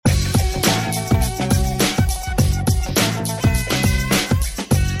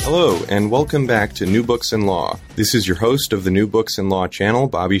Hello, and welcome back to New Books in Law. This is your host of the New Books in Law channel,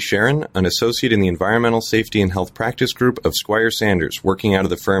 Bobby Sharon, an associate in the Environmental Safety and Health Practice Group of Squire Sanders, working out of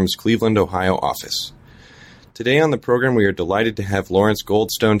the firm's Cleveland, Ohio office. Today on the program, we are delighted to have Lawrence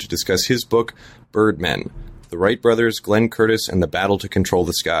Goldstone to discuss his book, Birdmen, The Wright Brothers, Glenn Curtiss, and the Battle to Control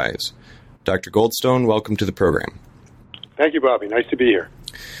the Skies. Dr. Goldstone, welcome to the program. Thank you, Bobby. Nice to be here.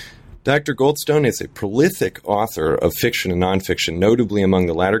 Dr. Goldstone is a prolific author of fiction and nonfiction, notably among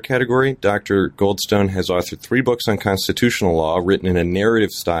the latter category. Dr. Goldstone has authored 3 books on constitutional law written in a narrative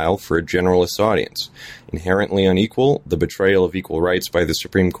style for a generalist audience. Inherently Unequal, The Betrayal of Equal Rights by the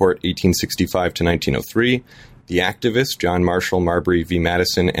Supreme Court, 1865 to 1903, The Activist, John Marshall Marbury v.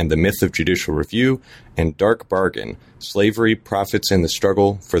 Madison and the Myth of Judicial Review, and Dark Bargain, Slavery, Profits, and the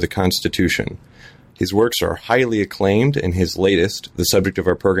Struggle for the Constitution. His works are highly acclaimed, and his latest, the subject of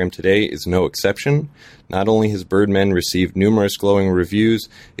our program today, is no exception. Not only has Birdmen received numerous glowing reviews,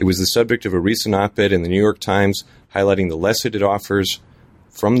 it was the subject of a recent op-ed in the New York Times highlighting the lesson it offers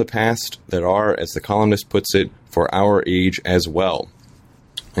from the past that are, as the columnist puts it, for our age as well.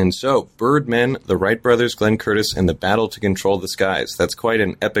 And so, Birdmen, The Wright Brothers, Glenn Curtiss, and the Battle to Control the Skies. That's quite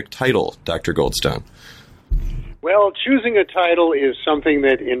an epic title, Dr. Goldstone. Well, choosing a title is something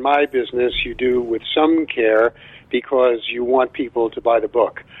that in my business you do with some care because you want people to buy the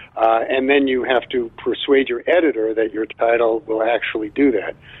book. And then you have to persuade your editor that your title will actually do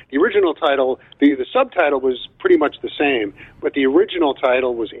that. The original title, the subtitle was pretty much the same, but the original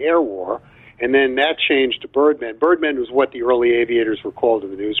title was Air War, and then that changed to Birdmen. Birdmen was what the early aviators were called in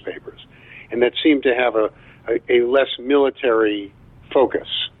the newspapers, and that seemed to have a less military focus.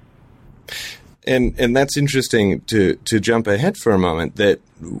 And that's interesting to jump ahead for a moment, that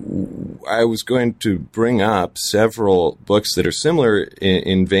I was going to bring up several books that are similar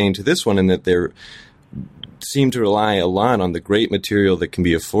in vein to this one, and that they seem to rely a lot on the great material that can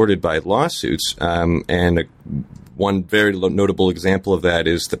be afforded by lawsuits. One very notable example of that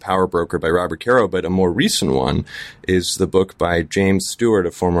is The Power Broker by Robert Caro, but a more recent one is the book by James Stewart,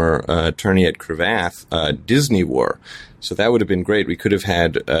 a former attorney at Cravath, Disney War. So that would have been great. We could have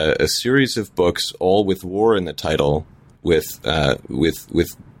had a series of books, all with war in the title, with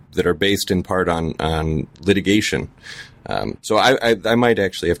that are based in part on litigation. So I might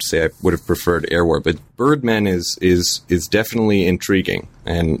actually have to say I would have preferred Air War, but Birdmen is definitely intriguing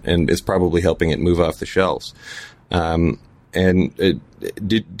and is probably helping it move off the shelves.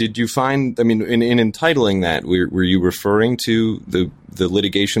 Did you find? I mean, in entitling that, were you referring to the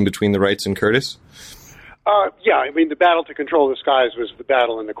litigation between the Wrights and Curtiss? Yeah, I mean, the Battle to Control the Skies was the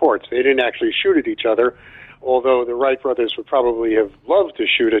battle in the courts. They didn't actually shoot at each other, although the Wright brothers would probably have loved to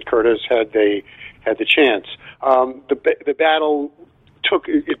shoot at Curtiss had they had the chance. The battle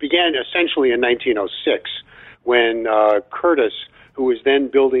began essentially in 1906 when Curtiss, who was then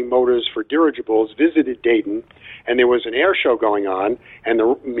building motors for dirigibles, visited Dayton, and there was an air show going on, and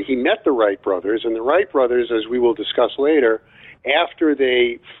he met the Wright brothers, and the Wright brothers, as we will discuss later, after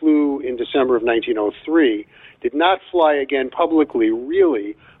they flew in December of 1903, did not fly again publicly,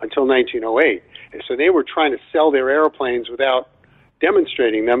 really, until 1908. And so they were trying to sell their airplanes without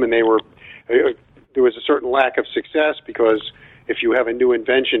demonstrating them, and there was a certain lack of success because if you have a new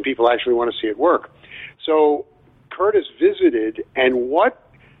invention, people actually want to see it work. So Curtiss visited, and what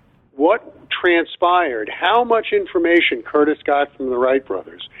transpired, how much information Curtiss got from the Wright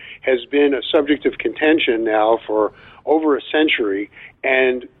brothers has been a subject of contention now for over a century,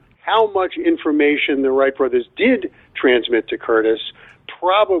 and how much information the Wright brothers did transmit to Curtiss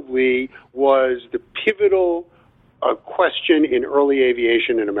probably was the pivotal question in early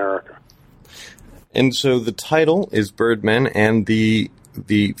aviation in America. And so the title is Birdmen, and the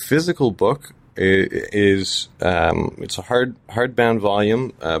physical book is it's a hardbound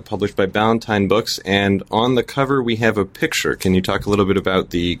volume published by Ballantine Books, and on the cover we have a picture. Can you talk a little bit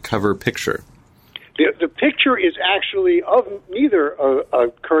about the cover picture? The picture is actually of neither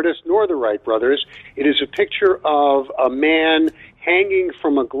Curtiss nor the Wright brothers. It is a picture of a man hanging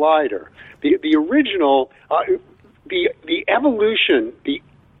from a glider. The original, the evolution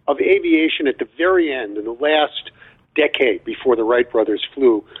of aviation at the very end, in the last decade before the Wright brothers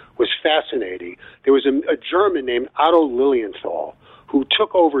flew, was fascinating. There was a German named Otto Lilienthal who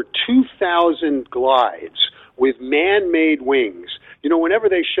took over 2,000 glides with man-made wings. You know, whenever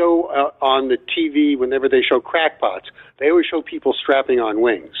they show on the TV, whenever they show crackpots, they always show people strapping on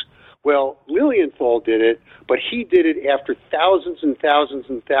wings. Well, Lilienthal did it, but he did it after thousands and thousands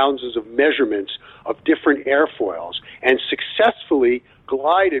and thousands of measurements of different airfoils and successfully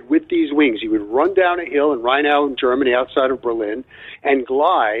glided with these wings. He would run down a hill in Rheinau in Germany outside of Berlin and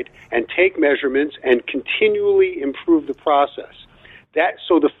glide and take measurements and continually improve the process.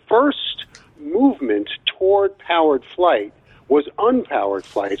 So the first movement toward powered flight was unpowered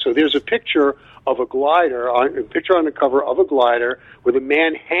flight. So there's a picture of a glider, a picture on the cover of a glider with a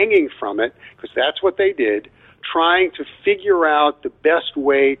man hanging from it, because that's what they did, trying to figure out the best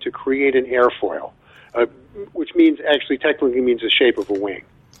way to create an airfoil, which means actually technically means the shape of a wing.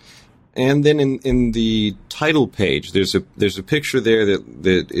 And then in the title page, there's a picture there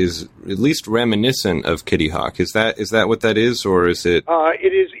that is at least reminiscent of Kitty Hawk. Is that what that is, or is it?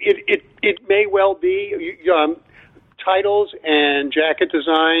 It is. It may well be. Titles and jacket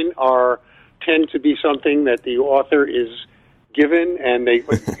design tend to be something that the author is given, and they,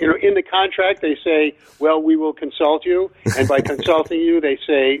 in the contract they say, well, we will consult you, and by consulting you, they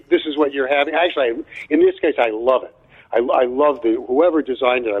say this is what you're having. Actually, in this case, I love it. I love whoever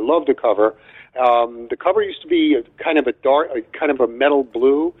designed it. I love the cover. The cover used to be kind of a metal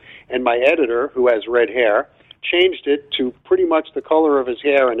blue, and my editor, who has red hair, changed it to pretty much the color of his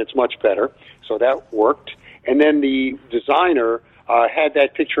hair, and it's much better. So that worked. And then the designer had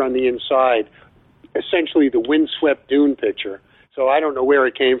that picture on the inside, essentially the windswept dune picture. So I don't know where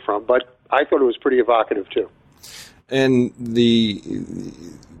it came from, but I thought it was pretty evocative too. And the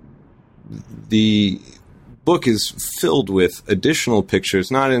book is filled with additional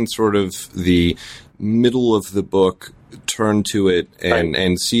pictures, not in sort of the middle of the book, turn to it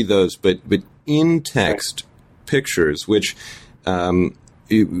and see those, but in text pictures, which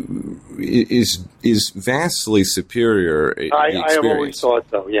is vastly superior. I have always thought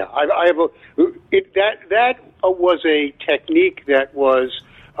so. Yeah, that was a technique that was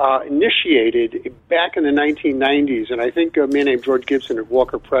initiated back in the 1990s, and I think a man named George Gibson at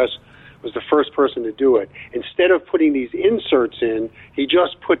Walker Press was the first person to do it. Instead of putting these inserts in, he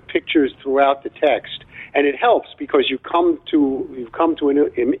just put pictures throughout the text. And it helps because you've come to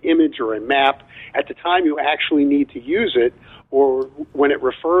an image or a map at the time you actually need to use it, or when it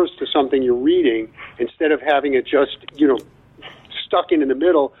refers to something you're reading, instead of having it just, stuck in the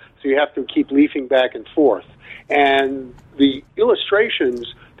middle, so you have to keep leafing back and forth. And the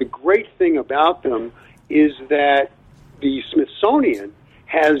illustrations, the great thing about them is that the Smithsonian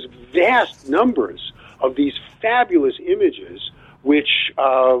has vast numbers of these fabulous images, which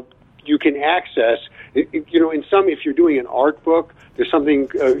you can access. If you're doing an art book, there's something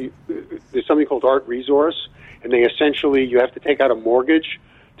called Art Resource, and you have to take out a mortgage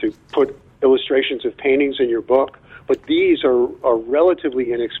to put illustrations of paintings in your book. But these are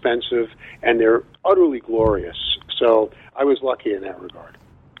relatively inexpensive, and they're utterly glorious. So I was lucky in that regard.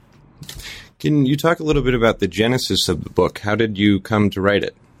 Can you talk a little bit about the genesis of the book? How did you come to write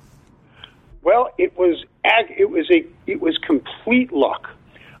it? Well, it was complete luck.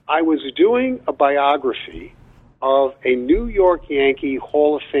 I was doing a biography of a New York Yankee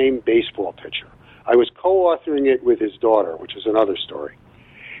Hall of Fame baseball pitcher. I was co-authoring it with his daughter, which is another story.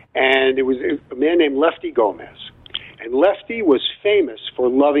 And it was a man named Lefty Gomez. And Lefty was famous for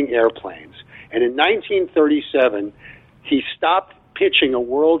loving airplanes. And in 1937, he stopped pitching a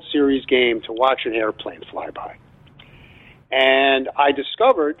World Series game to watch an airplane fly by. And I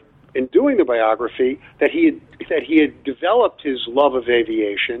discovered in doing the biography that he had developed his love of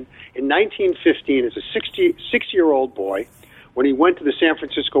aviation in 1915 as a six-year-old boy when he went to the San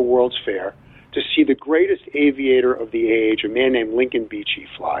Francisco World's Fair to see the greatest aviator of the age, a man named Lincoln Beachey,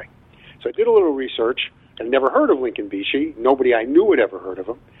 fly. So I did a little research. I'd never heard of Lincoln Beachey. Nobody I knew had ever heard of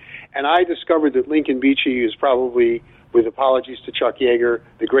him. And I discovered that Lincoln Beachey is probably, with apologies to Chuck Yeager,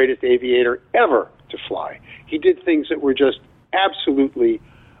 the greatest aviator ever to fly. He did things that were just absolutely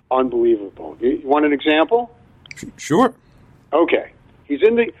unbelievable. You want an example? Sure. Okay. He's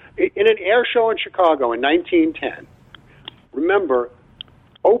in an air show in Chicago in 1910. Remember,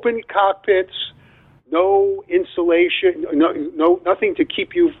 open cockpits, no insulation, nothing to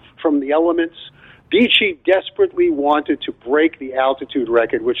keep you from the elements. Beechey desperately wanted to break the altitude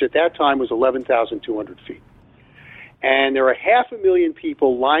record, which at that time was 11,200 feet. And there are 500,000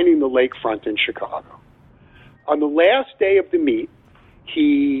 people lining the lakefront in Chicago. On the last day of the meet,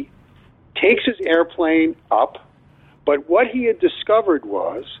 he takes his airplane up, but what he had discovered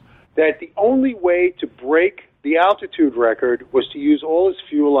was that the only way to break the altitude record was to use all his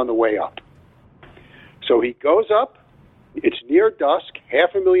fuel on the way up. So he goes up, it's near dusk,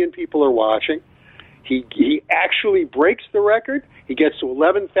 500,000 people are watching. He actually breaks the record. He gets to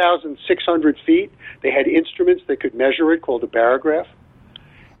 11,600 feet. They had instruments that could measure it called a barograph,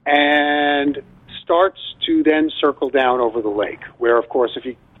 and starts to then circle down over the lake, where, of course, if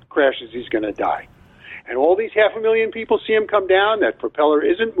he crashes, he's going to die. And all these 500,000 people see him come down. That propeller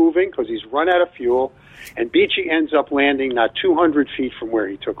isn't moving because he's run out of fuel, and Beechey ends up landing not 200 feet from where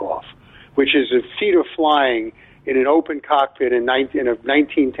he took off, which is a feat of flying in an open cockpit in a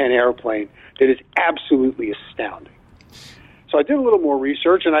 1910 airplane that is absolutely astounding. So I did a little more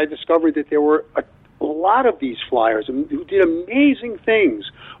research, and I discovered that there were a lot of these flyers who did amazing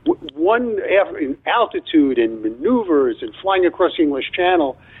things, one in altitude and maneuvers and flying across the English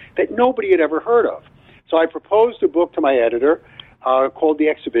Channel that nobody had ever heard of. So I proposed a book to my editor called The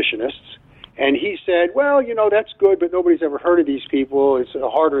Exhibitionists, and he said, well, that's good, but nobody's ever heard of these people. It's a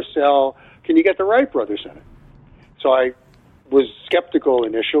harder sell. Can you get the Wright brothers in it? So I was skeptical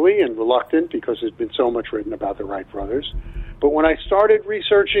initially and reluctant because there's been so much written about the Wright brothers. But when I started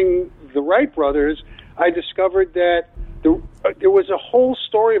researching the Wright brothers, I discovered that there was a whole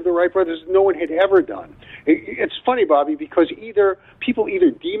story of the Wright brothers no one had ever done. It's funny, Bobby, because people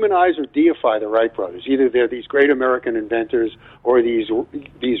either demonize or deify the Wright brothers. Either they're these great American inventors or these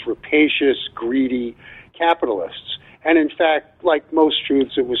rapacious, greedy capitalists. And in fact, like most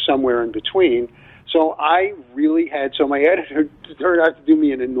truths, it was somewhere in between. So my editor turned out to do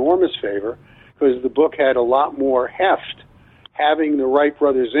me an enormous favor because the book had a lot more heft having the Wright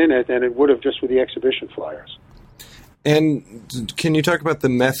brothers in it than it would have just with the exhibition flyers. And can you talk about the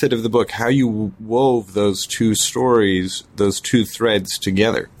method of the book, how you wove those two stories, those two threads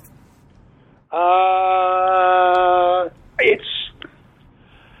together?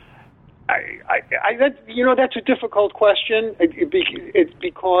 That's a difficult question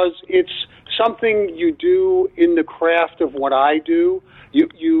because it's something you do in the craft of what I do. It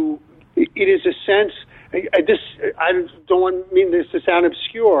is a sense. I don't mean this to sound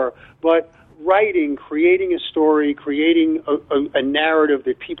obscure, but writing, creating a story, creating a narrative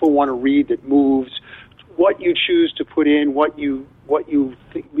that people want to read, that moves, what you choose to put in, what you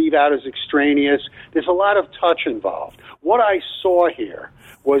leave out as extraneous. There's a lot of touch involved. What I saw here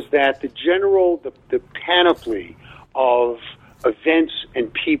was that the panoply of events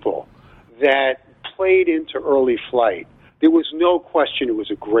and people that played into early flight, there was no question it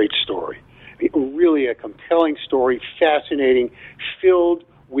was a great story. Really a compelling story, fascinating, filled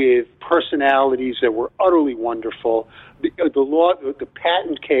with personalities that were utterly wonderful. The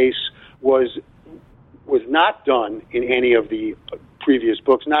patent case was not done in any of the previous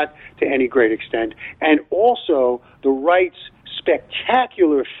books, not to any great extent. And also, the Wrights'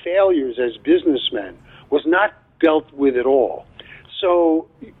 spectacular failures as businessmen was not dealt with at all. So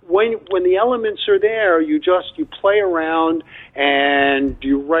when the elements are there, you play around and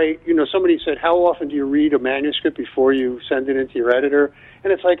you write. Somebody said, how often do you read a manuscript before you send it into your editor?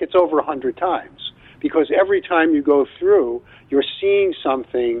 And it's like it's over 100 times, because every time you go through, you're seeing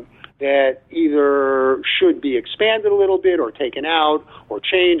something that either should be expanded a little bit or taken out or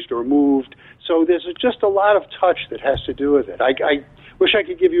changed or moved. So there's just a lot of touch that has to do with it. I wish I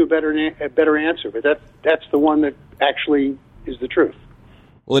could give you a better answer, but that's the one that actually is the truth.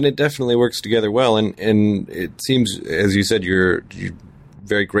 Well, and it definitely works together well, and it seems, as you said, you're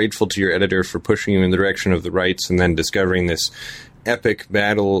very grateful to your editor for pushing you in the direction of the Wrights and then discovering this epic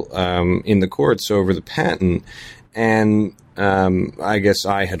battle in the courts over the patent. And I guess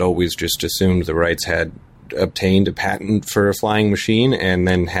I had always just assumed the Wrights had obtained a patent for a flying machine and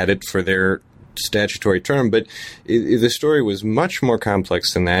then had it for their statutory term, but the story was much more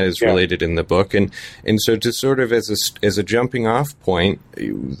complex than that, as related in the book, and so to sort of as a jumping off point,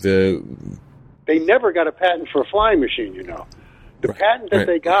 they never got a patent for a flying machine. The patent that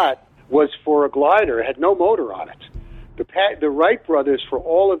they got was for a glider; it had no motor on it. The Wright brothers, for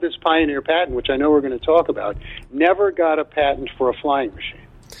all of this pioneer patent, which I know we're going to talk about, never got a patent for a flying machine.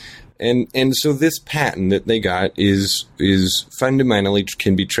 And so this patent that they got is fundamentally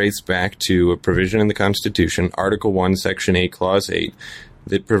can be traced back to a provision in the Constitution, Article 1, Section 8, Clause 8,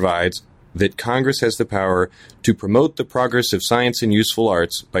 that provides that Congress has the power to promote the progress of science and useful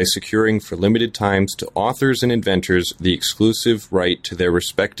arts by securing for limited times to authors and inventors the exclusive right to their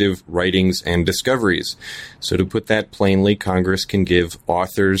respective writings and discoveries. So to put that plainly, Congress can give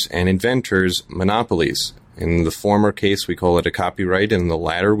authors and inventors monopolies. In the former case, we call it a copyright. In the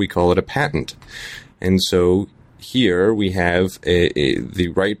latter, we call it a patent. And so here we have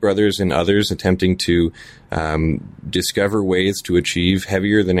the Wright brothers and others attempting to discover ways to achieve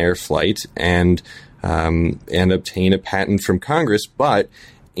heavier-than-air flight and obtain a patent from Congress. But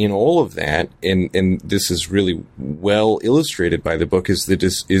in all of that, and this is really well illustrated by the book,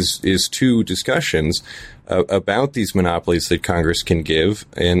 is two discussions about these monopolies that Congress can give,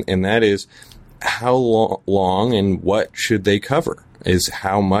 and that is, how long and what should they cover? Is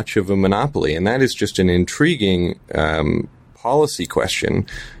how much of a monopoly? And that is just an intriguing policy question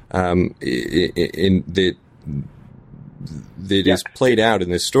that is played out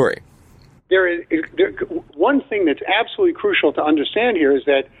in this story. One thing that's absolutely crucial to understand here is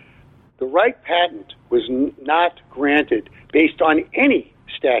that the Wright patent was not granted based on any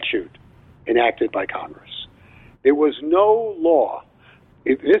statute enacted by Congress. There was no law.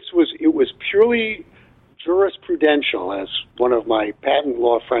 It was purely jurisprudential, as one of my patent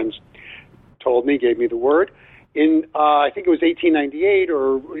law friends told me, gave me the word. In, I think it was 1898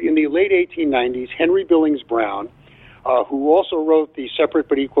 or in the late 1890s, Henry Billings Brown, who also wrote the separate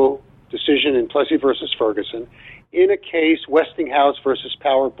but equal decision in Plessy versus Ferguson, in a case, Westinghouse versus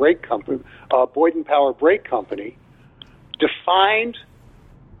Power Brake Company, Boyden Power Brake Company, defined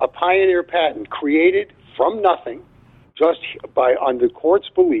a pioneer patent created from nothing, just on the court's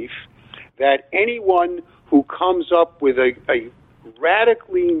belief that anyone who comes up with a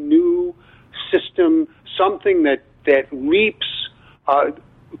radically new system, something that leaps,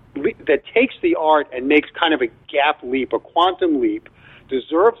 that takes the art and makes kind of a gap leap, a quantum leap,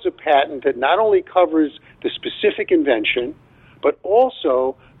 deserves a patent that not only covers the specific invention, but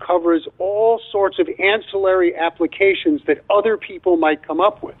also covers all sorts of ancillary applications that other people might come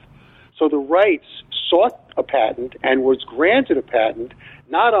up with. So the Wrights sought a patent and was granted a patent,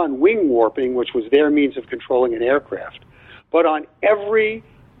 not on wing warping, which was their means of controlling an aircraft, but on every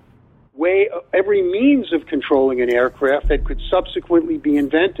means of controlling an aircraft that could subsequently be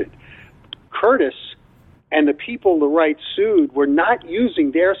invented. Curtiss and the people the Wrights sued were not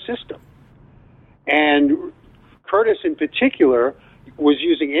using their system. And Curtiss in particular was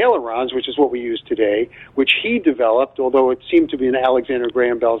using ailerons, which is what we use today, which he developed, although it seemed to be an Alexander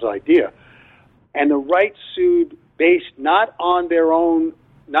Graham Bell's idea. And the Wrights sued based not on their own,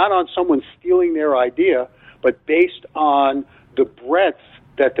 not on someone stealing their idea, but based on the breadth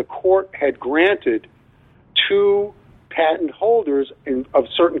that the court had granted to patent holders of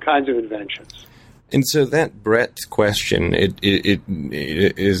certain kinds of inventions. And so that breadth question, it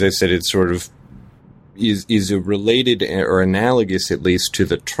as I said, it sort of is related or analogous at least to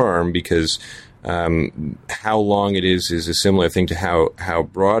the term, because how long it is a similar thing to how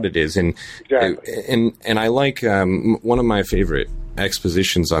broad it is. And exactly. And I like one of my favorite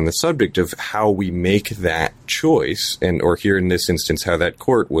expositions on the subject of how we make that choice, or here in this instance, how that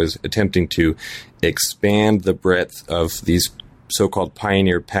court was attempting to expand the breadth of these so-called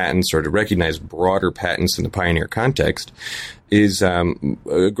pioneer patents, or to recognize broader patents in the pioneer context, is a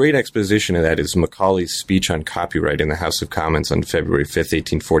great exposition of that is Macaulay's speech on copyright in the House of Commons on February 5th,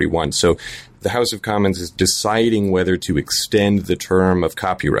 1841. So the House of Commons is deciding whether to extend the term of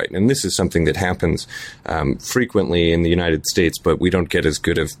copyright. And this is something that happens frequently in the United States, but we don't get as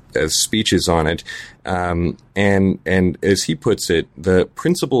good as speeches on it. And as he puts it, the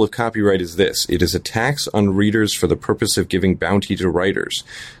principle of copyright is this: it is a tax on readers for the purpose of giving bounty to writers.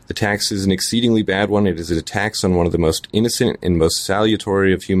 The tax is an exceedingly bad one. It is a tax on one of the most innocent and most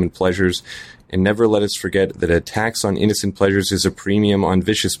salutary of human pleasures. And never let us forget that a tax on innocent pleasures is a premium on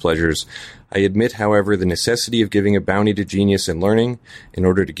vicious pleasures. I admit, however, the necessity of giving a bounty to genius and learning. In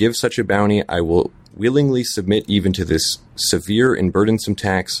order to give such a bounty, I will willingly submit even to this severe and burdensome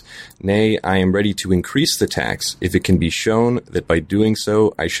tax. Nay, I am ready to increase the tax, if it can be shown that by doing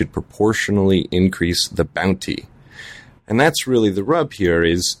so I should proportionally increase the bounty. And that's really the rub here.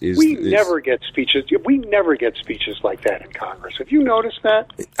 We never get speeches like that in Congress. Have you noticed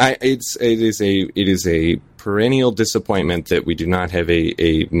that? It is a perennial disappointment that we do not have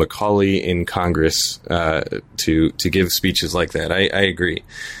a Macaulay in Congress to give speeches like that. I agree,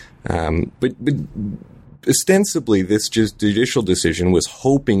 but ostensibly, this judicial decision was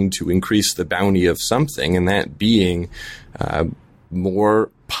hoping to increase the bounty of something, and that being more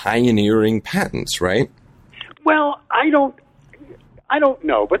pioneering patents, right? Well, I don't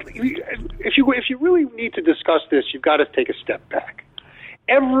know, but if you really need to discuss this, you've got to take a step back.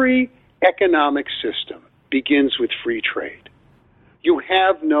 Every economic system begins with free trade. You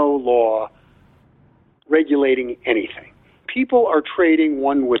have no law regulating anything. People are trading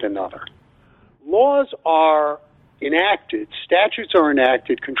one with another. Laws are enacted, statutes are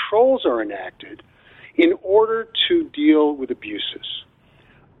enacted, controls are enacted in order to deal with abuses.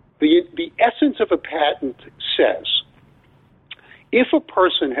 The essence of a patent says, if a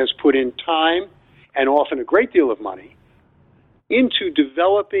person has put in time and often a great deal of money into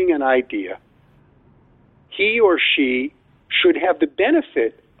developing an idea, he or she should have the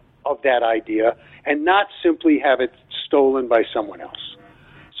benefit of that idea and not simply have it stolen by someone else.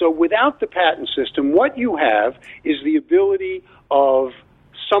 So without the patent system, what you have is the ability of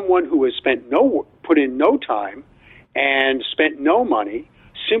someone who has put in no time and spent no money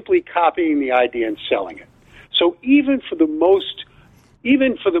simply copying the idea and selling it. So even for the most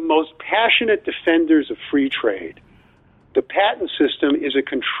passionate defenders of free trade, the patent system is a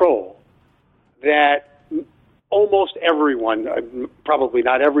control that almost everyone, probably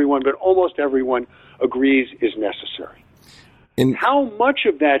not everyone, but almost everyone agrees is necessary. And how much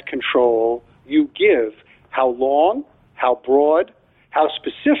of that control you give, how long, how broad, how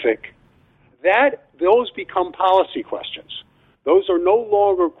specific, those become policy questions. Those are no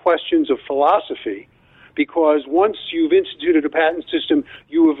longer questions of philosophy, because once you've instituted a patent system,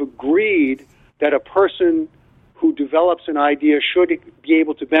 you have agreed that a person who develops an idea should be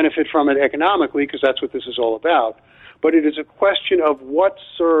able to benefit from it economically, because that's what this is all about. But it is a question of what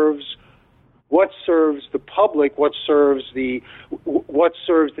serves the public, what serves the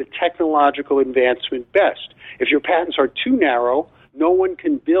technological advancement best. If your patents are too narrow, no one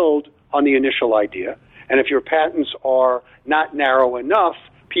can build on the initial idea. And if your patents are not narrow enough,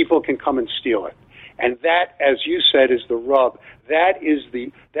 people can come and steal it. And that, as you said, is the rub. That is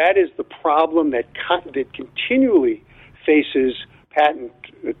the problem that continually faces patent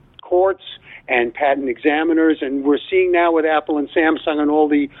courts and patent examiners, and we're seeing now with Apple and Samsung and all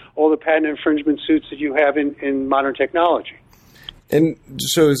the patent infringement suits that you have in modern technology. And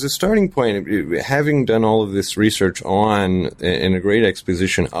so as a starting point, having done all of this research on and a great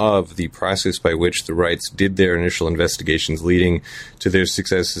exposition of the process by which the Wrights did their initial investigations leading to their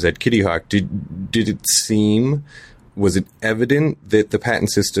successes at Kitty Hawk, did it seem, was it evident that the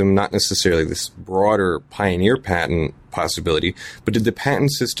patent system, not necessarily this broader pioneer patent possibility, but did the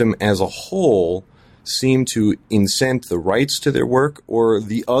patent system as a whole seem to incent the Wrights to their work, or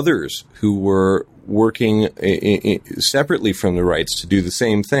the others who were working separately from the Wrights to do the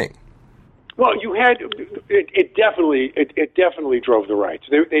same thing? Well, you had it definitely drove the Wrights.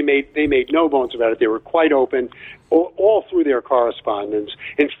 They made no bones about it. They were quite open all through their correspondence.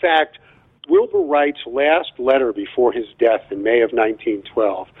 In fact, Wilbur Wright's last letter before his death in May of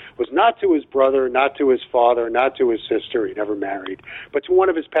 1912 was not to his brother, not to his father, not to his sister, he never married, but to one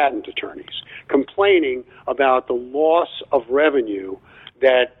of his patent attorneys, complaining about the loss of revenue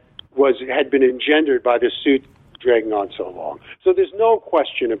that had been engendered by the suit dragging on so long. So there's no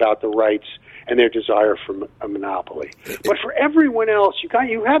question about the Wrights and their desire for a monopoly. But for everyone else,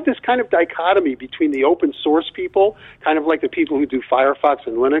 you have this kind of dichotomy between the open source people, kind of like the people who do Firefox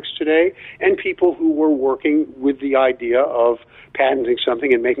and Linux today, and people who were working with the idea of patenting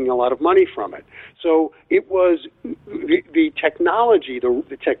something and making a lot of money from it. So it was the technology,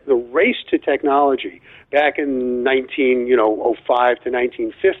 the race to technology back in 1905 to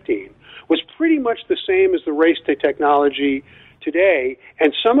 1915 was pretty much the same as the race to technology today,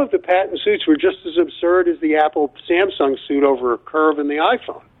 and some of the patent suits were just as absurd as the Apple-Samsung suit over a curve in the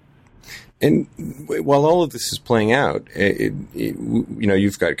iPhone. And while all of this is playing out,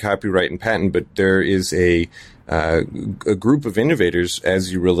 you've got copyright and patent, but there is a group of innovators,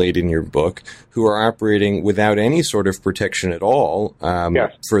 as you relate in your book, who are operating without any sort of protection at all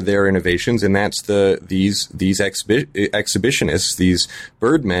for their innovations, and that's these exhibitionists, these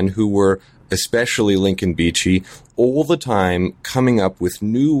birdmen who were, especially Lincoln Beachey, all the time coming up with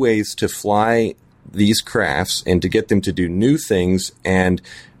new ways to fly these crafts and to get them to do new things, and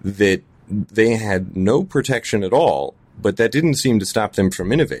that they had no protection at all, but that didn't seem to stop them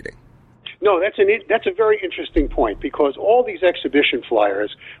from innovating. No, that's a very interesting point, because all these exhibition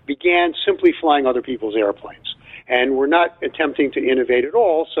flyers began simply flying other people's airplanes and were not attempting to innovate at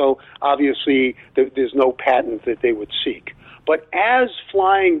all, so obviously there's no patent that they would seek. But as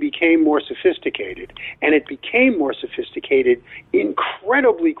flying became more sophisticated, and it became more sophisticated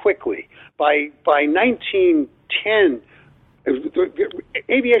incredibly quickly, by 1910,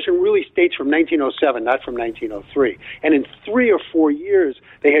 aviation really dates from 1907, not from 1903. And in 3 or 4 years,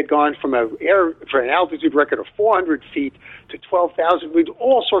 they had gone from for an altitude record of 400 feet to 12,000 feet.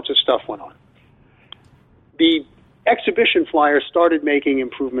 All sorts of stuff went on. The exhibition flyers started making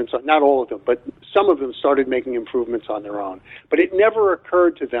improvements on, not all of them, but some of them started making improvements on their own. But it never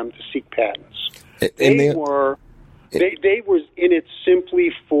occurred to them to seek patents. They were in it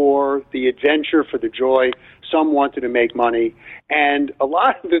simply for the adventure, for the joy. Some wanted to make money, and a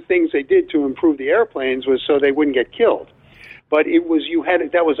lot of the things they did to improve the airplanes was so they wouldn't get killed. But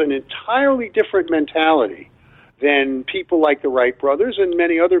that was an entirely different mentality than people like the Wright brothers and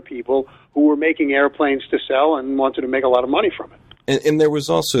many other people who were making airplanes to sell and wanted to make a lot of money from it. And there was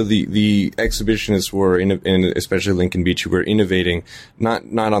also the exhibitionists were, and especially Lincoln Beachey, were innovating not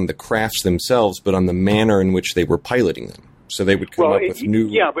on the crafts themselves, but on the manner in which they were piloting them. So they would come up with new.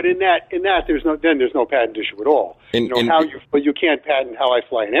 Yeah, but in that there's no patent issue at all. But you can't patent how I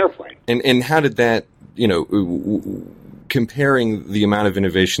fly an airplane. And how did that, comparing the amount of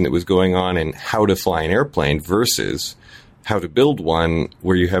innovation that was going on in how to fly an airplane versus how to build one,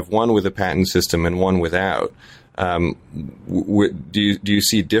 where you have one with a patent system and one without. Do you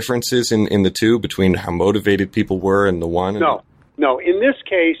see differences in the two between how motivated people were in the one? No. In this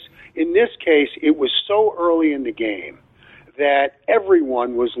case, it was so early in the game that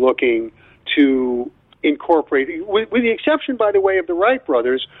everyone was looking to incorporate, with the exception, by the way, of the Wright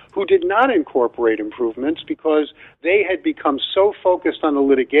brothers, who did not incorporate improvements because they had become so focused on the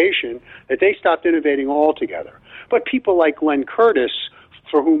litigation that they stopped innovating altogether. But people like Glenn Curtiss,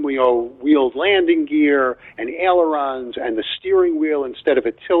 for whom we owe wheeled landing gear and ailerons and the steering wheel instead of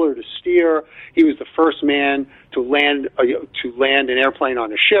a tiller to steer. He was the first man to land an airplane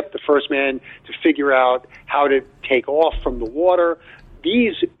on a ship, the first man to figure out how to take off from the water.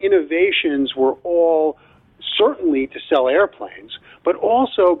 These innovations were all certainly to sell airplanes, but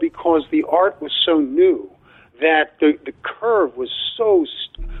also because the art was so new that the curve was so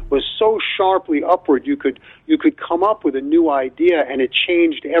sharply upward. You could come up with a new idea, and it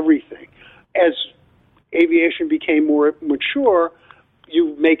changed everything. As aviation became more mature,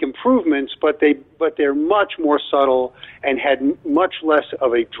 you make improvements, but they're much more subtle and had much less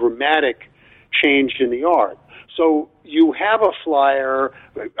of a dramatic change in the art. So you have a flyer.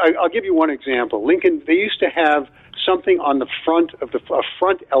 I'll give you one example. Lincoln, they used to have something on the front of a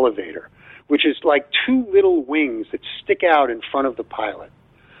front elevator, which is like two little wings that stick out in front of the pilot.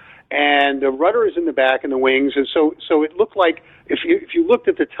 And the rudder is in the back and the wings, and so it looked like, if you looked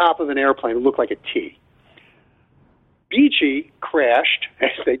at the top of an airplane, it looked like a T. Beechey crashed,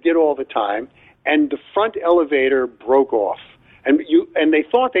 as they did all the time, and the front elevator broke off. And they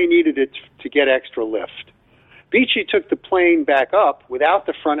thought they needed it to get extra lift. Beechey took the plane back up without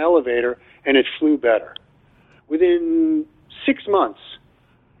the front elevator, and it flew better. Within 6 months,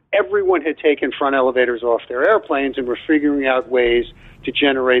 everyone had taken front elevators off their airplanes and were figuring out ways to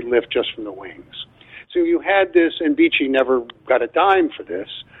generate lift just from the wings. So you had this, and Beechey never got a dime for this.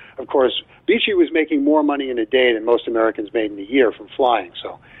 Of course, Beechey was making more money in a day than most Americans made in a year from flying,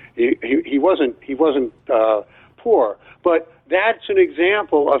 so he wasn't poor. But that's an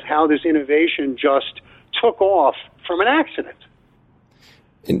example of how this innovation just took off from an accident.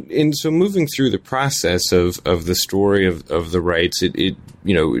 And so moving through the process of the story of the Wrights, it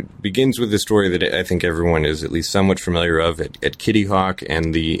begins with the story that I think everyone is at least somewhat familiar of at Kitty Hawk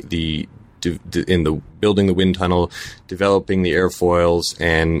and the building the wind tunnel, developing the airfoils,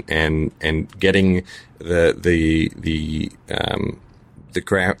 and getting the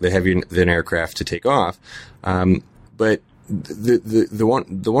heavy than aircraft to take off. But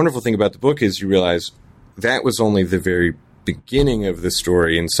the wonderful thing about the book is you realize that was only the very beginning of the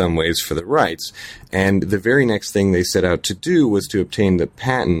story in some ways for the Wrights, and the very next thing they set out to do was to obtain the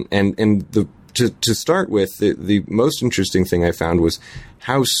patent. To start with, the most interesting thing I found was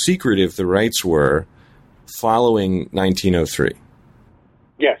how secretive the Wrights were following 1903.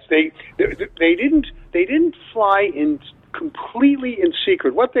 Yes, they didn't fly completely in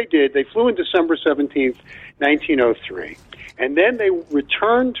secret. What they did, they flew in December 17th, 1903, and then they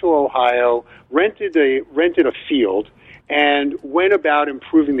returned to Ohio, rented a field, and went about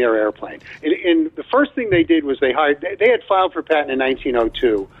improving their airplane. And the first thing they did was they had filed for a patent in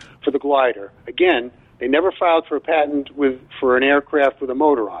 1902 for the glider. Again, they never filed for a patent for an aircraft with a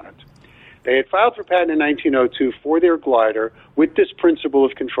motor on it. They had filed for a patent in 1902 for their glider with this principle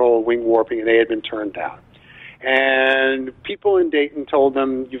of control, wing warping, and they had been turned down. And people in Dayton told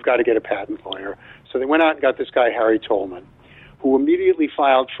them, you've got to get a patent lawyer. So they went out and got this guy, Harry Tolman, who immediately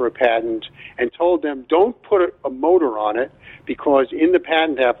filed for a patent and told them, don't put a motor on it because in the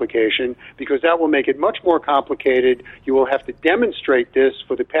patent application, because that will make it much more complicated. You will have to demonstrate this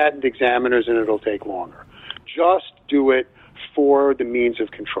for the patent examiners, and it'll take longer. Just do it for the means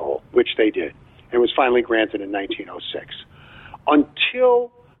of control, which they did. It was finally granted in 1906.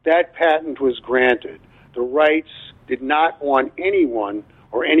 Until that patent was granted, the Wrights did not want anyone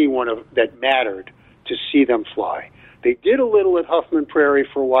that mattered to see them fly. They did a little at Huffman Prairie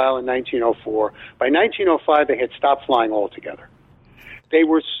for a while in 1904. By 1905, they had stopped flying altogether. They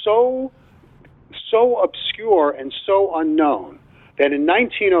were so obscure and so unknown that in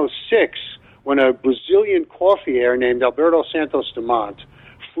 1906, when a Brazilian coffee air named Alberto Santos Dumont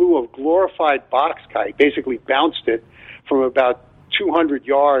flew a glorified box kite, basically bounced it from about 200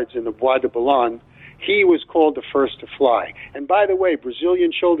 yards in the Bois de Boulogne, he was called the first to fly. And by the way,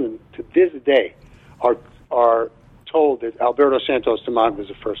 Brazilian children to this day are told that Alberto Santos Dumont was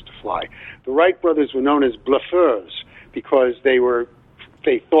the first to fly. The Wright brothers were known as bluffeurs because they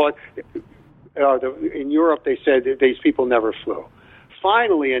thought in Europe they said that these people never flew.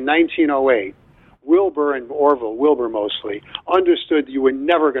 Finally, in 1908, Wilbur and Orville, Wilbur mostly, understood that you were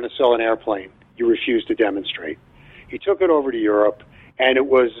never going to sell an airplane you refused to demonstrate. He took it over to Europe, and it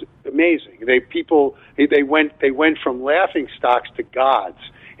was amazing. They went from laughing stocks to gods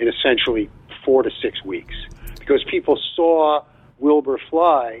in essentially 4 to 6 weeks, because people saw Wilbur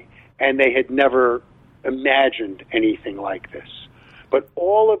fly and they had never imagined anything like this. But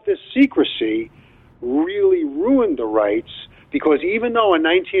all of this secrecy really ruined the Wrights, because even though in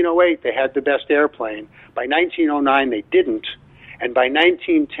 1908 they had the best airplane, by 1909 they didn't, and by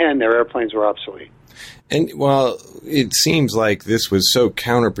 1910 their airplanes were obsolete. And while it seems like this was so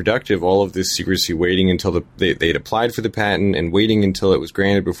counterproductive, all of this secrecy, waiting until they'd applied for the patent and waiting until it was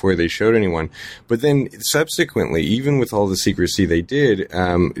granted before they showed anyone. But then subsequently, even with all the secrecy they did,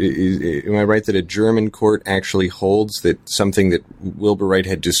 am I right that a German court actually holds that something that Wilbur Wright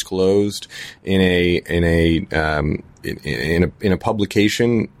had disclosed in a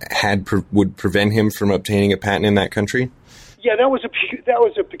publication would prevent him from obtaining a patent in that country? Yeah, that was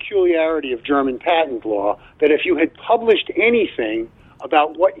a peculiarity of German patent law, that if you had published anything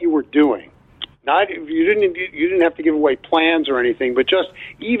about what you were doing, you didn't have to give away plans or anything, but just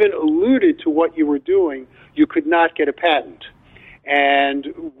even alluded to what you were doing, you could not get a patent. And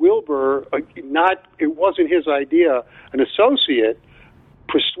Wilbur, it wasn't his idea, an associate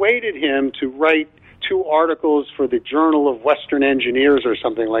persuaded him to write 2 articles for the Journal of Western Engineers or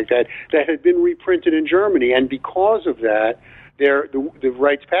something like that had been reprinted in Germany. And because of that, the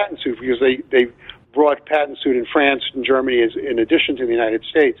Wrights patent suit, because they brought patent suit in France and Germany in addition to the United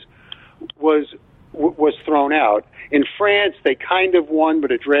States, was thrown out. In France, they kind of won,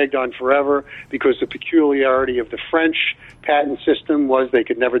 but it dragged on forever, because the peculiarity of the French patent system was they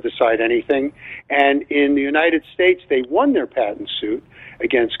could never decide anything. And in the United States, they won their patent suit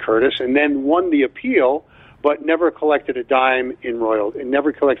against Curtis, and then won the appeal, but never collected a dime in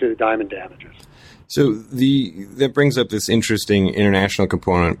damages. So that brings up this interesting international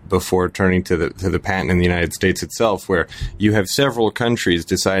component before turning to the patent in the United States itself, where you have several countries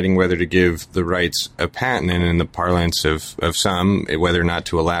deciding whether to give the Wrights a patent, and in the parlance of some, whether or not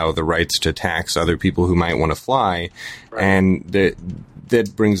to allow the Wrights to tax other people who might want to fly, right. And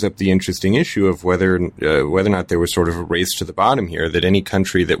that brings up the interesting issue of whether or not there was sort of a race to the bottom here, that any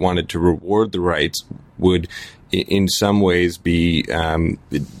country that wanted to reward the Wrights would in some ways be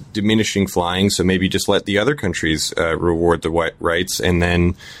diminishing flying, so maybe just let the other countries reward the Wrights, and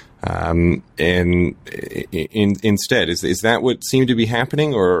then instead, is that what seemed to be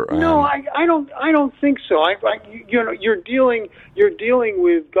happening, or no? I don't think so. You're dealing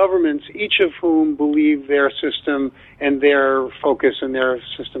with governments, each of whom believe their system and their focus and their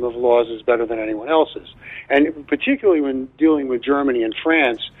system of laws is better than anyone else's, and particularly when dealing with Germany and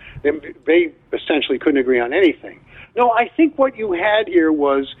France, they essentially couldn't agree on anything. No, I think what you had here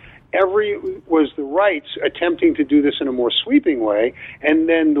was the Wrights attempting to do this in a more sweeping way, and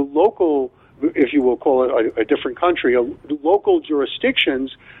then the local, if you will call it a different country, local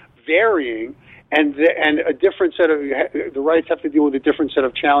jurisdictions varying, and a different set of, the Wrights have to deal with a different set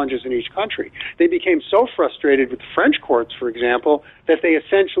of challenges in each country. They became so frustrated with the French courts, for example, that they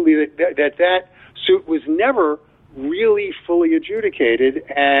essentially, that suit was never really fully adjudicated,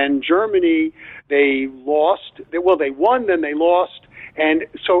 and Germany, they lost. They won, then they lost, and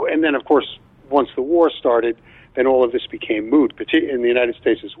then of course, once the war started, then all of this became moot, particularly in the United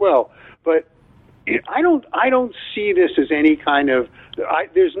States as well. But I don't see this as any kind of.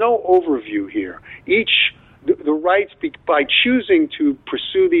 There's no overview here. The Wrights, by choosing to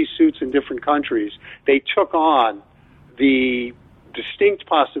pursue these suits in different countries, they took on the distinct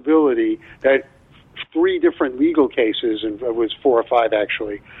possibility that 3 different legal cases, and it was 4 or 5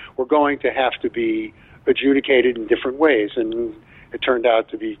 actually, were going to have to be adjudicated in different ways, and it turned out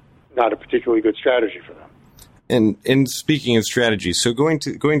to be not a particularly good strategy for them. And speaking of strategy, so going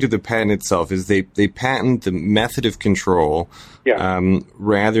to the patent itself, is they patent the method of control,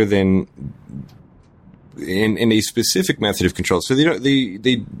 rather than in a specific method of control. So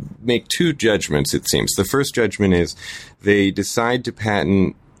they make 2 judgments, it seems. The first judgment is they decide to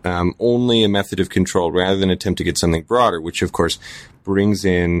patent only a method of control rather than attempt to get something broader, which of course brings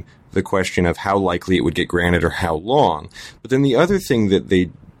in the question of how likely it would get granted or how long. But then the other thing that they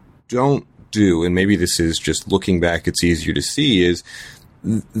don't do, and maybe this is just looking back, it's easier to see, is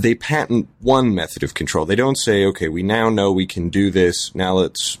they patent one method of control. They don't say, okay, we now know we can do this, now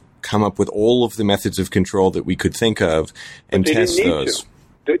let's come up with all of the methods of control that we could think of and test those.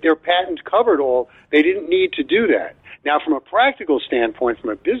 Their patent covered all. They didn't need to do that. Now, from a practical standpoint, from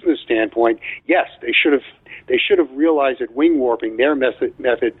a business standpoint, yes, they should have realized that wing warping, their method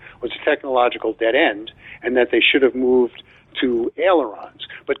was a technological dead end, and that they should have moved to ailerons.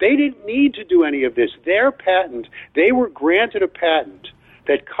 But they didn't need to do any of this. Their patent, they were granted a patent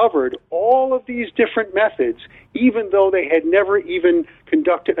that covered all of these different methods, even though they had never even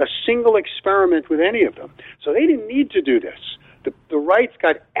conducted a single experiment with any of them. So they didn't need to do this. The Wrights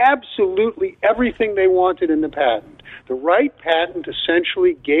got absolutely everything they wanted in the patent. The Wright patent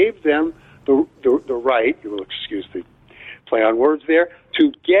essentially gave them the right, you will excuse the play on words there,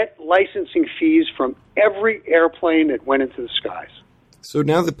 to get licensing fees from every airplane that went into the skies. So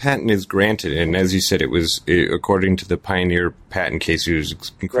now the patent is granted, and as you said, it was, according to the Pioneer patent case, it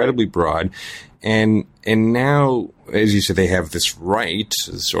was incredibly broad. And now, as you said, they have this right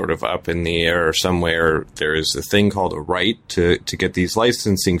sort of up in the air somewhere. There is a thing called a right to get these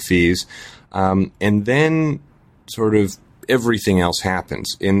licensing fees. And then sort of everything else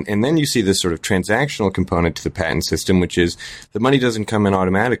happens. And then you see this sort of transactional component to the patent system, which is the money doesn't come in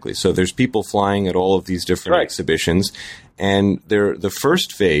automatically. So there's people flying at all of these different exhibitions. And the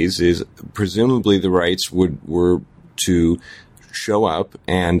first phase is presumably the Wrights were to show up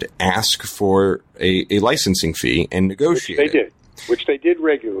and ask for a licensing fee and negotiate. Which they did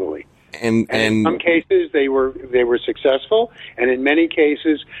regularly. And in some cases they were successful, and in many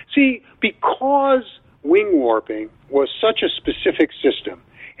cases, because wing warping was such a specific system,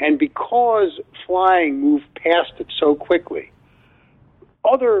 and because flying moved past it so quickly,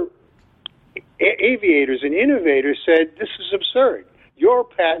 other aviators and innovators said, this is absurd. Your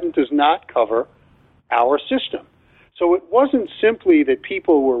patent does not cover our system. So it wasn't simply that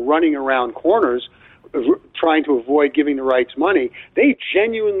people were running around corners trying to avoid giving the Wrights money. They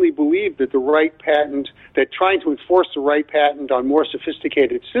genuinely believed that the Wright patent, that trying to enforce the Wright patent on more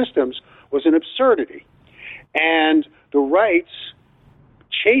sophisticated systems was an absurdity. And the Wrights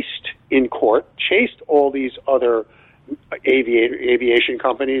chased all these other aviation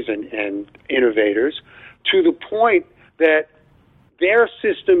companies and innovators to the point that their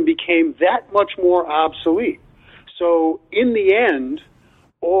system became that much more obsolete. So in the end,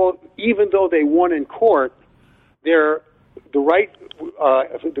 even though they won in court, the Wright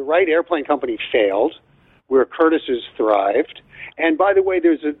Airplane Company failed, where Curtis's thrived. And by the way,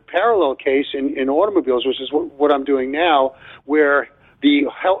 there's a parallel case in automobiles, which is what I'm doing now, where the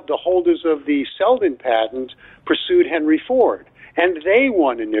holders of the Selden patent pursued Henry Ford, and they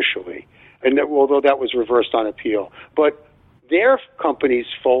won initially, and although that was reversed on appeal. But their companies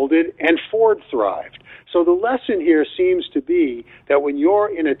folded, and Ford thrived. So the lesson here seems to be that when you're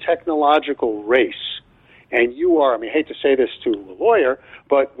in a technological race, and you are, I hate to say this to a lawyer,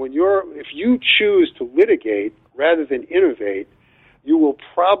 but if you choose to litigate rather than innovate, you will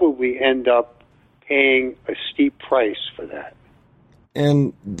probably end up paying a steep price for that.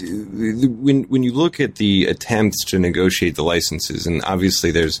 And when you look at the attempts to negotiate the licenses, and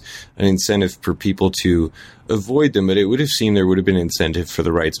obviously there's an incentive for people to avoid them, but it would have seemed there would have been incentive for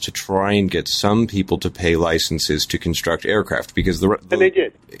the Wrights to try and get some people to pay licenses to construct aircraft, because and they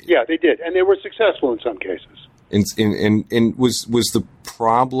did. Yeah, they did, and they were successful in some cases. And was the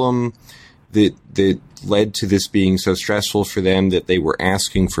problem that led to this being so stressful for them that they were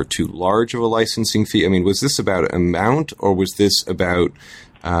asking for too large of a licensing fee? Was this about amount, or was this about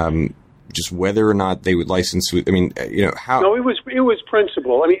just whether or not they would license? How? No, it was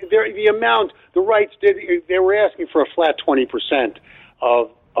principle. The amount the Wrights did, they were asking for a flat 20%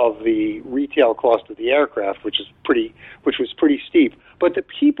 of the retail cost of the aircraft, which was pretty steep. But the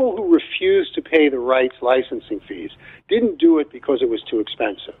people who refused to pay the Wrights licensing fees didn't do it because it was too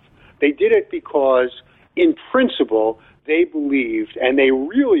expensive. They did it because, in principle, they believed, and they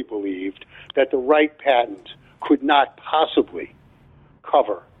really believed, that the Wright patent could not possibly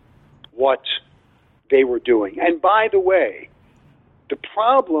cover what they were doing. And by the way, the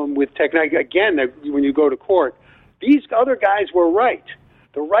problem with technology, again, when you go to court, these other guys were right.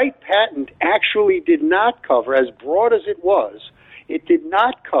 The Wright patent actually did not cover, as broad as it was, it did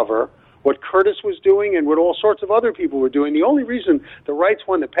not cover what Curtis was doing and what all sorts of other people were doing. The only reason the Wrights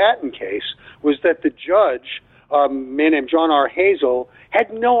won the patent case was that the judge, a man named John R. Hazel,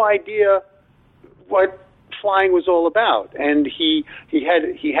 had no idea what flying was all about, and he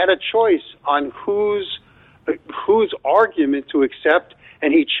had a choice on whose argument to accept,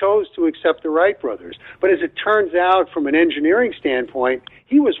 and he chose to accept the Wright brothers. But as it turns out, from an engineering standpoint,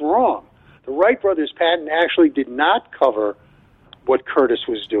 he was wrong. The Wright brothers patent actually did not cover what Curtis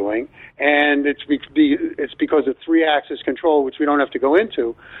was doing, and it's because of three-axis control, which we don't have to go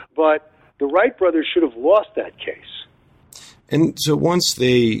into, but the Wright brothers should have lost that case. And so once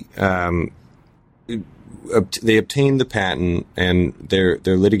they obtain the patent and they're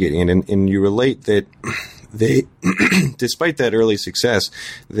litigating, and you relate that they, despite that early success,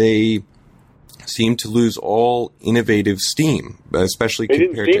 they seem to lose all innovative steam, especially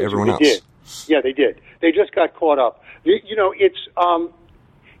compared to everyone else. Yeah, they did. They just got caught up.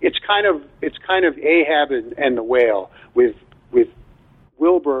 it's kind of Ahab and the whale with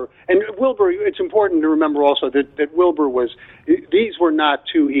Wilbur. And Wilbur, it's important to remember also that Wilbur these were not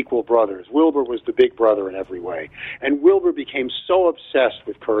two equal brothers. Wilbur was the big brother in every way. And Wilbur became so obsessed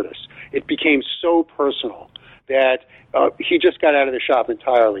with Curtis, it became so personal that he just got out of the shop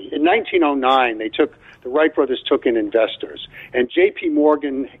entirely. In 1909, the Wright brothers took in investors, and J.P.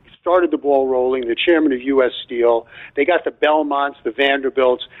 Morgan started the ball rolling, the chairman of U.S. Steel. They got the Belmonts, the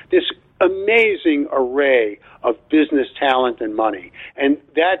Vanderbilts, this amazing array of business talent and money. And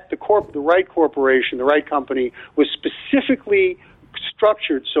that the Wright Corporation, the Wright Company, was specifically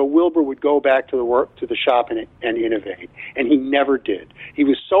structured so Wilbur would go back to the shop and innovate. And he never did. He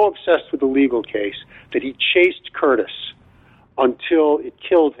was so obsessed with the legal case that he chased Curtis until it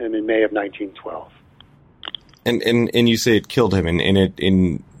killed him in May of 1912. And you say it killed him,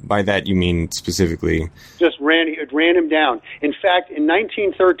 and by that you mean specifically? It ran him down. In fact, in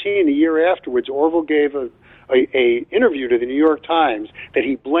 1913, a year afterwards, Orville gave a interview to the New York Times that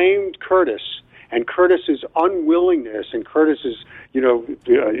he blamed Curtis and Curtis's unwillingness and Curtis's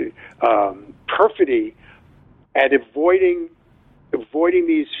perfidy at avoiding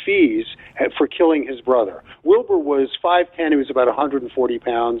these fees for killing his brother. Wilbur was 5'10", he was about 140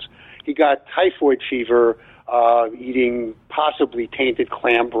 pounds. He got typhoid fever eating possibly tainted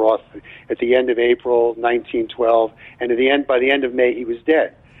clam broth at the end of April 1912, and by the end of May he was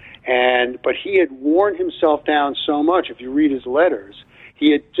dead. But he had worn himself down so much. If you read his letters,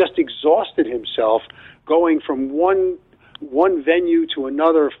 he had just exhausted himself going from one venue to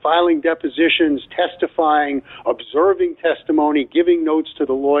another, filing depositions, testifying, observing testimony, giving notes to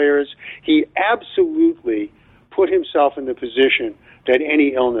the lawyers. He absolutely put himself in the position that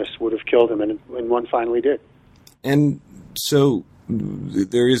any illness would have killed him, and one finally did. And so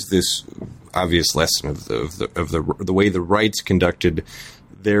there is this obvious lesson of the way the Wrights conducted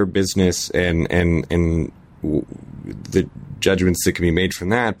their business and the judgments that can be made from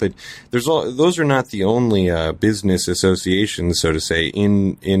that. But those are not the only business associations, so to say,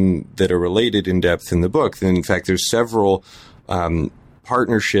 in that are related in depth in the book. In fact, there's several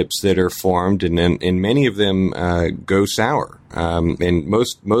partnerships that are formed, and many of them go sour. And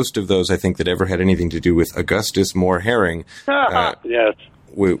most of those, I think, that ever had anything to do with Augustus Moore Herring, yes,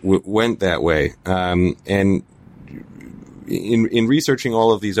 went that way. And in researching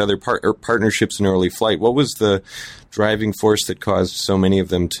all of these other partnerships in early flight, what was the driving force that caused so many of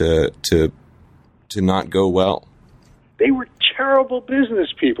them to not go well? They were terrible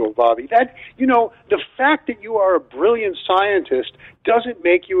business people, Bobby. The fact that you are a brilliant scientist doesn't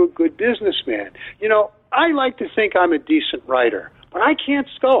make you a good businessman. I like to think I'm a decent writer, but I can't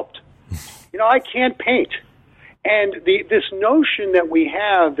sculpt. I can't paint. And this notion that we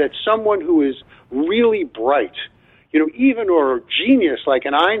have that someone who is really bright, or a genius like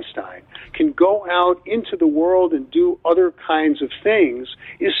an Einstein, can go out into the world and do other kinds of things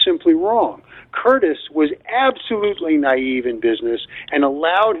is simply wrong. Curtis was absolutely naive in business and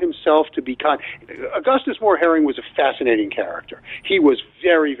allowed himself to be Augustus Moore Herring was a fascinating character. He was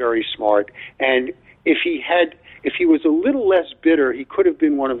very, very smart, and if he was a little less bitter, he could have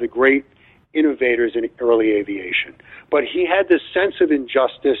been one of the great innovators in early aviation. But he had this sense of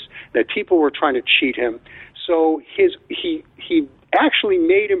injustice that people were trying to cheat him. So he actually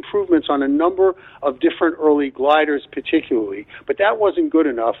made improvements on a number of different early gliders particularly, but that wasn't good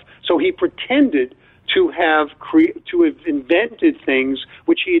enough. So he pretended to have invented things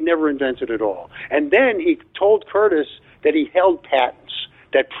which he had never invented at all. And then he told Curtis that he held patents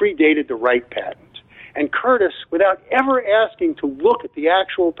that predated the Wright patent. And Curtis, without ever asking to look at the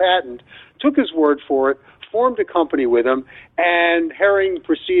actual patent, took his word for it, formed a company with him, and Herring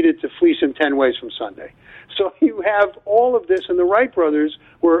proceeded to fleece him 10 ways from Sunday. So you have all of this, and the Wright brothers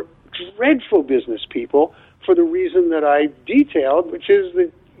were dreadful business people for the reason that I detailed, which is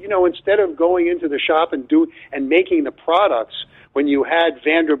that, instead of going into the shop and making the products, when you had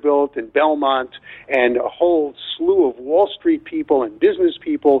Vanderbilt and Belmont and a whole slew of Wall Street people and business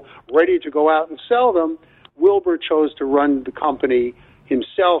people ready to go out and sell them, Wilbur chose to run the company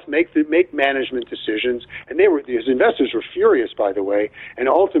himself, make management decisions, and his investors were furious, by the way, and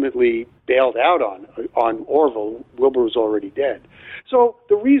ultimately bailed out on Orville. Wilbur was already dead. So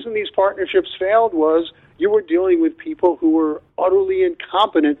the reason these partnerships failed was you were dealing with people who were utterly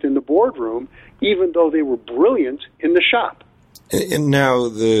incompetent in the boardroom, even though they were brilliant in the shop. And now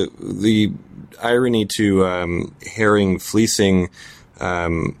the irony to Herring fleecing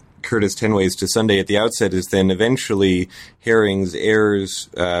Curtis 10 Ways to Sunday at the outset is then eventually Herring's heirs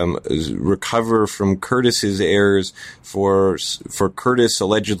recover from Curtis's heirs for Curtis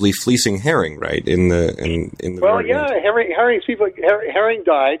allegedly fleecing Herring, right? In the well, yeah, Herring's people. Herring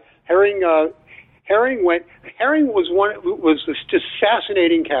died. Herring was this just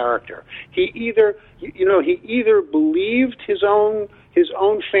fascinating character. He either believed his own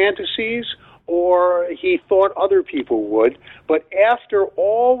fantasies, or he thought other people would. But after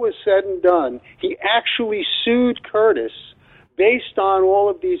all was said and done, he actually sued Curtis based on all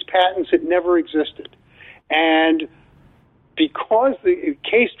of these patents that never existed. And because the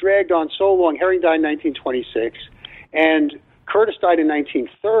case dragged on so long, Herring died in 1926, and Curtis died in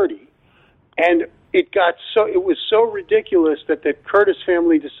 1930, and it was so ridiculous that the Curtis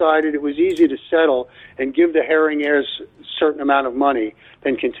family decided it was easier to settle and give the Herring heirs a certain amount of money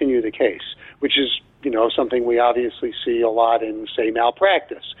than continue the case, which is, something we obviously see a lot in, say,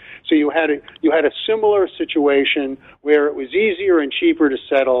 malpractice. So you had a similar situation where it was easier and cheaper to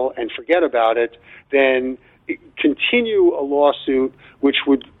settle and forget about it than continue a lawsuit, which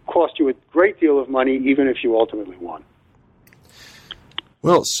would cost you a great deal of money, even if you ultimately won.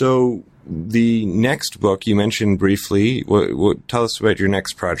 Well, so the next book you mentioned briefly, tell us about your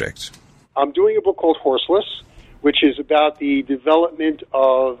next project. I'm doing a book called Horseless, which is about the development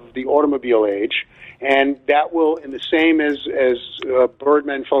of the automobile age, and that will, in the same as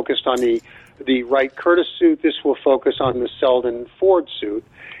Birdman focused on the Wright Curtis suit, this will focus on the Selden Ford suit.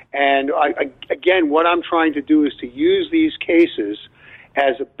 And again, what I'm trying to do is to use these cases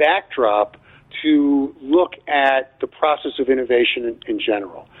as a backdrop to look at the process of innovation in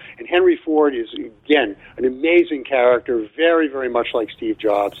general. And Henry Ford is, again, an amazing character, very, very much like Steve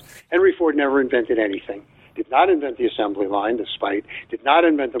Jobs. Henry Ford never invented anything, did not invent the assembly line, did not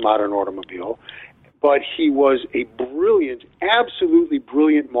invent the modern automobile, but he was a brilliant, absolutely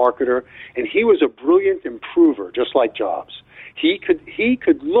brilliant marketer, and he was a brilliant improver, just like Jobs. He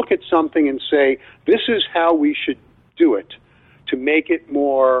could look at something and say, this is how we should do it to make it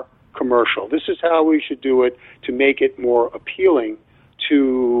more commercial. This is how we should do it to make it more appealing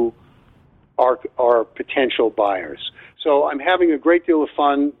to our potential buyers. So I'm having a great deal of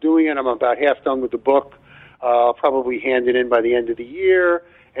fun doing it. I'm about half done with the book. I'll probably hand it in by the end of the year,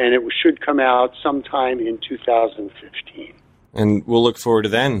 and it should come out sometime in 2015. And we'll look forward to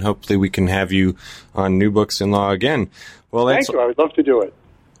that, and hopefully we can have you on New Books in Law again. Well, thank you. I would love to do it.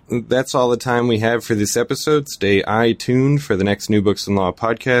 That's all the time we have for this episode. Stay tuned for the next New Books in Law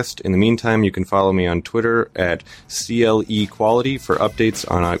podcast. In the meantime, you can follow me on Twitter at CLEquality for updates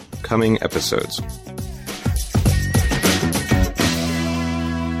on upcoming episodes.